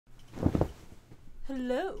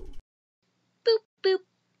Hello. Boop, boop.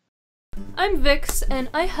 I'm Vix, and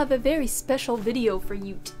I have a very special video for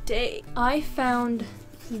you today. I found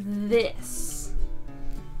this.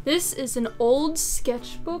 This is an old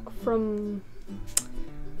sketchbook from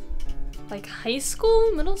like high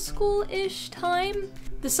school, middle school-ish time.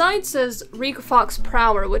 The side says Rika Fox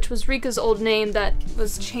Prower, which was Rika's old name that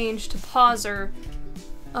was changed to Pauser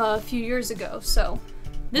a few years ago. So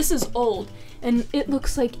this is old, and it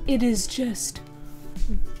looks like it is just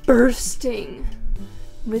bursting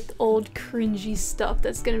with old cringy stuff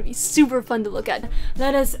that's gonna be super fun to look at.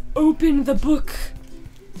 Let us open the book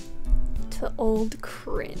to old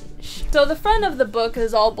cringe. So the front of the book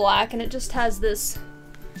is all black and it just has this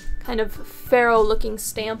kind of pharaoh looking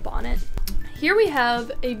stamp on it. Here we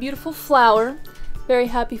have a beautiful flower, very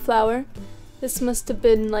happy flower. This must have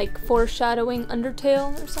been like foreshadowing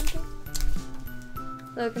Undertale or something.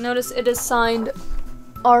 Look, notice it is signed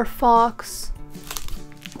R Fox.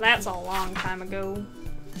 That's a long time ago.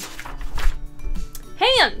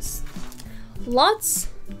 Hands! Lots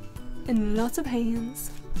and lots of hands.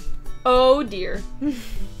 Oh dear.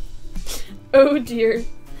 Oh dear.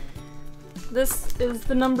 This is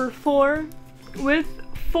the number 4 with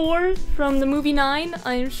 4 from the movie 9.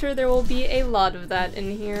 I'm sure there will be a lot of that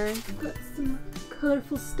in here. Got some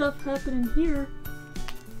colorful stuff happening here.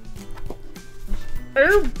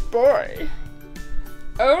 Oh boy.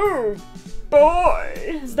 Oh boy.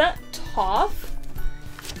 Is that Toph?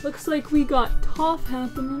 Looks like we got Toph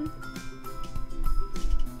happening.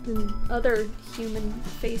 And other human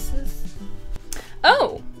faces.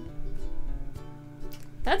 Oh!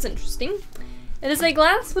 That's interesting. It is a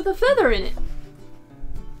glass with a feather in it.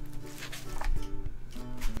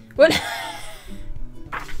 What?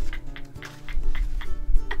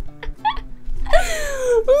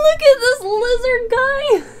 Look at this lizard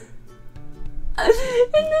guy! And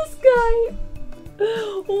this guy!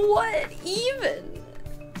 What even?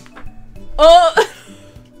 Oh!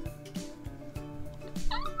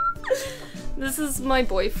 This is my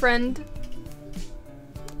boyfriend.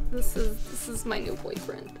 This is my new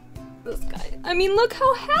boyfriend. This guy. I mean, look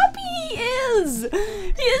how happy he is!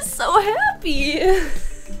 He is so happy!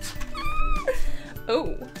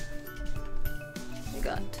 Oh. I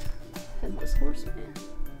got Headless Horseman.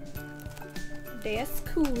 That's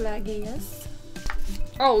cool, I guess.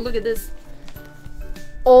 Oh, look at this.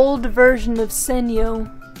 Old version of Senyo.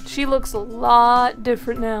 She looks a lot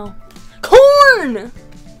different now. Corn!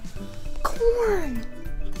 Corn!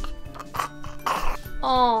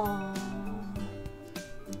 Aww.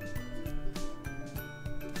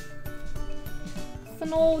 It's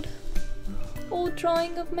an old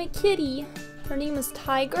drawing of my kitty. Her name is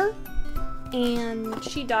Tiger, and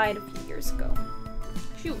she died a few years ago.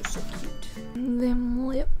 She was so cute. Them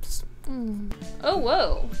lips. Mm. Oh,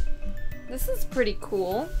 whoa. This is pretty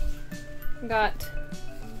cool. Got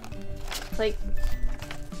like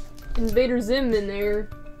Invader Zim in there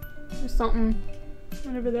or something,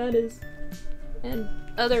 whatever that is, and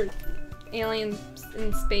other aliens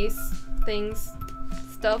in space things,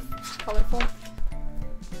 stuff, colorful,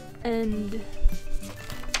 and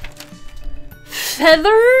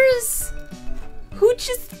feathers? Who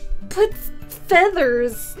just puts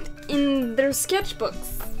feathers in their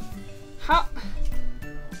sketchbooks? How?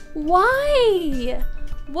 Why?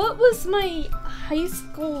 What was my high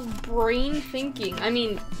school brain thinking? I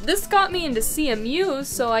mean, this got me into CMU,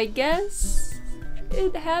 so I guess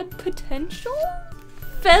it had potential?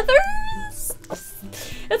 Feathers?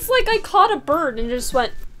 It's like I caught a bird and just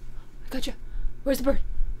went, I gotcha. Where's the bird?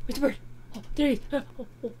 Where's the bird? Oh, there he is.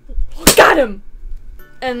 Oh, got him!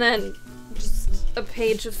 And then just a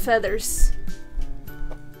page of feathers.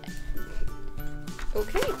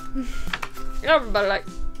 Okay. Everybody like,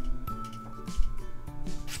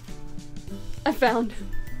 I found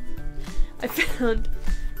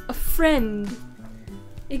a friend.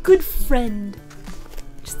 A good friend.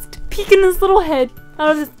 Just peeking his little head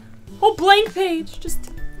out of this whole blank page.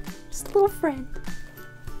 Just a little friend.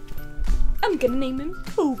 I'm gonna name him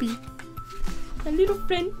Toby. My little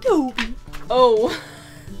friend Toby. Oh.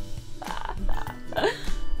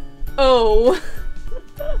 Oh.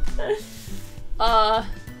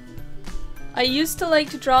 I used to like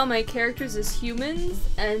to draw my characters as humans,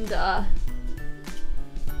 and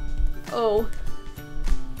oh,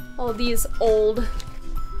 all these old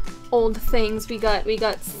things. We got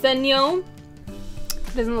Senyo,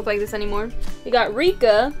 doesn't look like this anymore. We got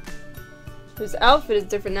Rika, whose outfit is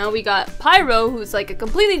different now. We got Pyro, who's like a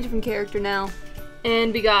completely different character now,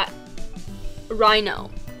 and we got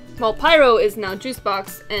Rhino. Well, Pyro is now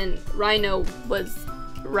Juicebox, and Rhino was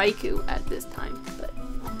Raikou at this time, but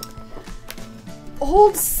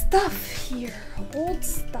old stuff here. Old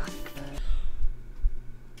stuff.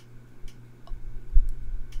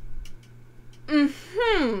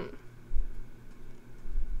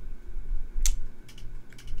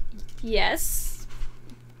 Yes.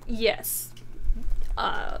 Yes.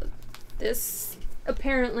 This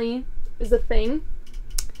apparently is a thing.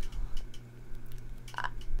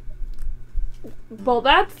 Well,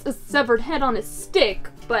 that's a severed head on a stick,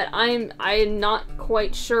 but I'm not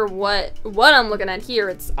quite sure what I'm looking at here.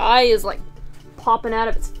 Its eye is like popping out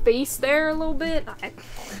of its face there a little bit.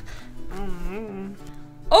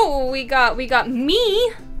 Oh, we got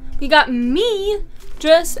me. We got me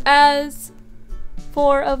just as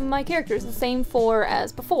 4 of my characters, the same 4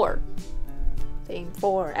 as before. Same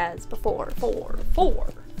 4 as before. 4.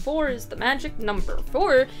 4 is the magic number.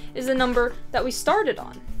 4 is the number that we started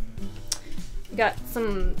on. We got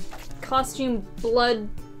some costume blood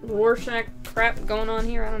Rorschach crap going on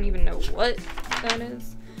here. I don't even know what that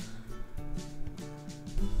is.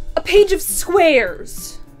 A page of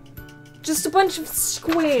squares. Just a bunch of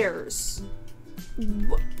squares.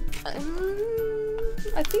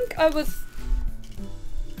 I think I was...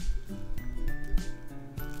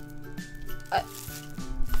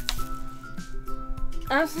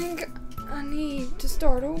 I think I need to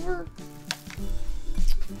start over.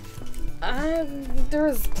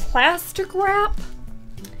 There's plastic wrap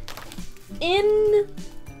in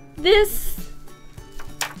this.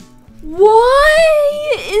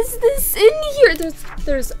 Why is this in here?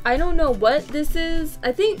 There's I don't know what this is.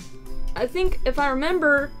 I think if I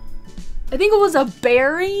remember, I think it was a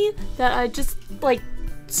berry that I just like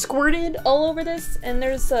squirted all over this, and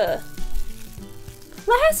there's a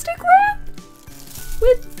plastic wrap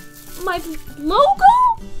with my logo?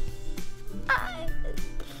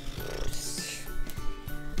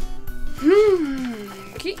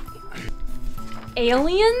 Okay.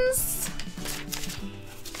 Aliens?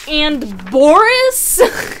 And Boris?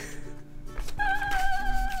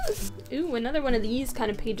 Ooh, another one of these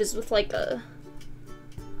kind of pages with like a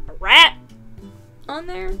rat on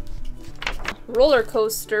there. Roller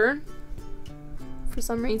coaster. For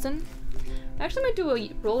some reason. I actually might do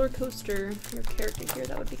a roller coaster your character here,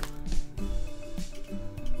 that would be cool.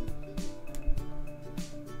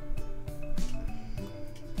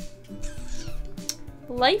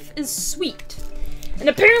 Life is sweet. And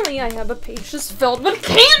apparently I have a page just filled with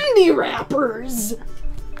candy wrappers!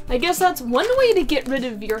 I guess that's one way to get rid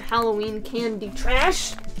of your Halloween candy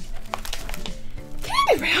trash.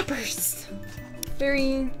 Candy wrappers!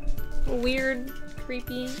 Very weird,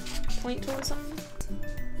 creepy point or something.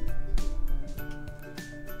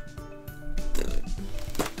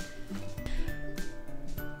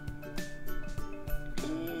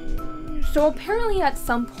 So apparently at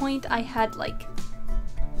some point I had like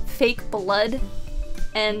fake blood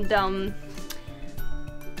and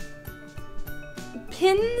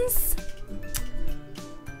pins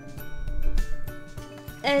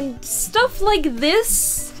and stuff like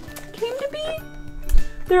this came to be.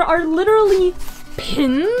 There are literally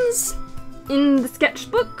pins in the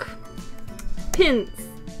sketchbook. Pins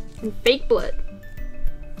and fake blood.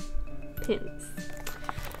 Pins.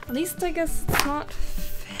 At least I guess it's not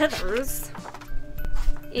feathers.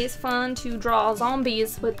 It's fun to draw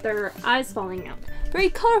zombies with their eyes falling out. Very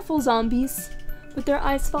colorful zombies with their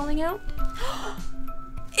eyes falling out.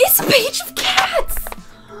 It's a page of cats!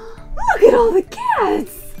 Look at all the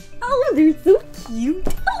cats! Oh, they're so cute.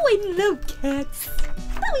 Oh, I love cats.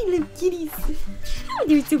 Oh, I love kitties. Oh,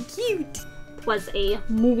 they're so cute. It was a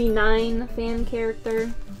Movie 9 fan character.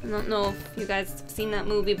 I don't know if you guys have seen that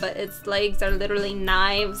movie, but its legs are literally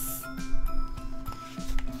knives.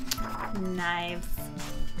 Knives.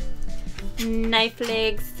 Knife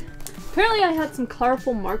legs. Apparently I had some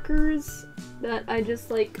colorful markers that I just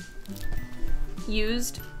like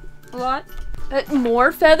used a lot.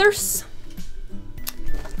 More feathers.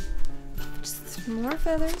 Just more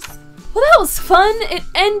feathers. Well, that was fun. It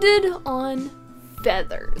ended on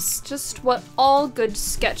feathers. Just what all good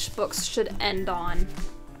sketchbooks should end on.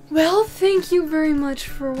 Well, thank you very much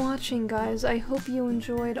for watching, guys. I hope you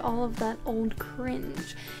enjoyed all of that old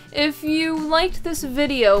cringe. If you liked this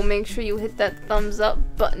video, make sure you hit that thumbs up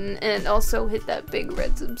button and also hit that big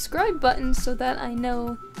red subscribe button so that I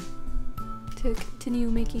know to continue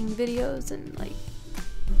making videos and like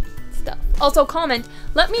stuff. Also comment,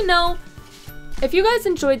 let me know if you guys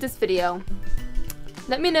enjoyed this video.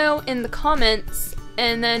 Let me know in the comments,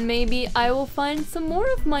 and then maybe I will find some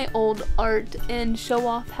more of my old art and show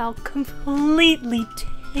off how completely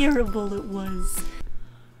terrible it was.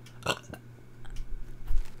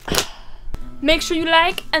 Make sure you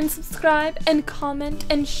like and subscribe and comment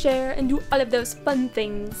and share and do all of those fun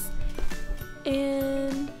things.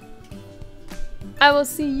 And I will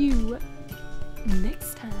see you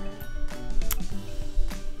next time.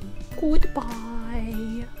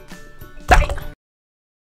 Goodbye.